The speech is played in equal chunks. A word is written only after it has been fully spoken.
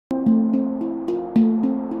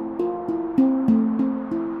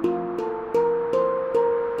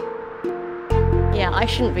I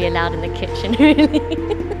shouldn't be allowed in the kitchen, really.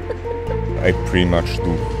 I pretty much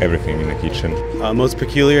do everything in the kitchen. Most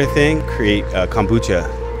peculiar thing, create kombucha,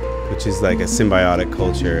 which is like a symbiotic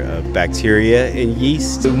culture of bacteria and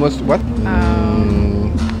yeast. The most what?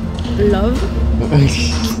 Love.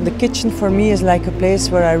 The kitchen for me is like a place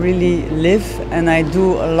where I really live and I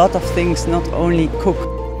do a lot of things, not only cook.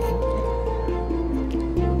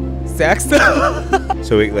 Sex.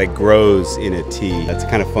 So it like grows in a tea. That's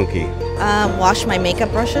kind of funky. Wash my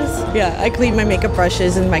makeup brushes. Yeah, I clean my makeup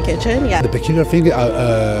brushes in my kitchen. Yeah. The peculiar thing,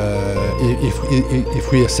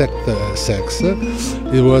 if we accept sex,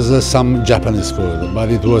 it was some Japanese food, but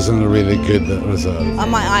it wasn't a really good result. On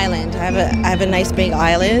my island, I have a nice big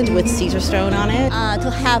island with Caesarstone on it. To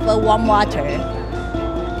have a warm water.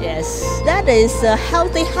 Yes, that is a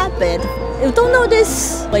healthy habit. You don't know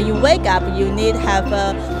this. When you wake up, you need to have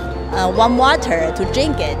warm water to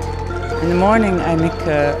drink it. In the morning I make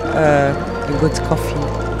a good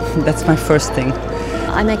coffee. That's my first thing.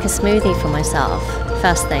 I make a smoothie for myself,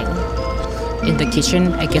 first thing. In the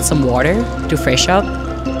kitchen, I get some water to fresh up.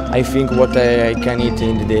 I think what I can eat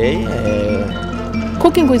in the day.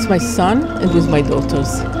 Cooking with my son and with my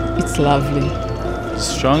daughters. It's lovely.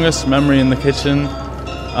 Strongest memory in the kitchen?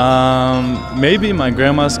 Maybe my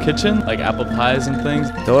grandma's kitchen, like apple pies and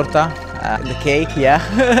things. Torta, the cake,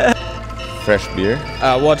 yeah. Fresh beer.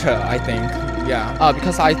 Water, I think. Yeah,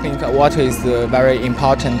 because I think water is a very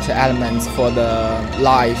important element for the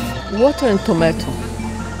life. Water and tomato.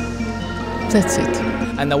 That's it.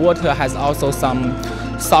 And the water has also some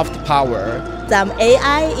soft power. Some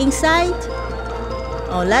AI inside.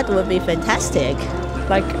 Oh, that would be fantastic.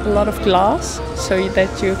 Like a lot of glass, so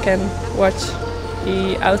that you can watch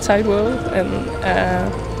the outside world and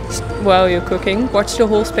while you're cooking, watch the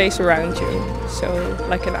whole space around you. So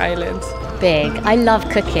like an island. Big. I love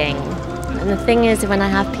cooking. And the thing is, when I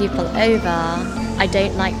have people over, I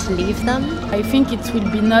don't like to leave them. I think it will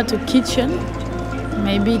be not a kitchen.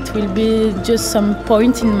 Maybe it will be just some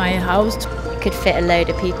point in my house. Could fit a load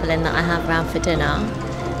of people in that I have around for dinner,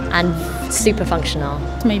 and super functional.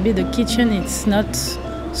 Maybe the kitchen it's not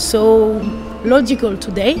so logical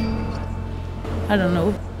today. I don't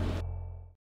know.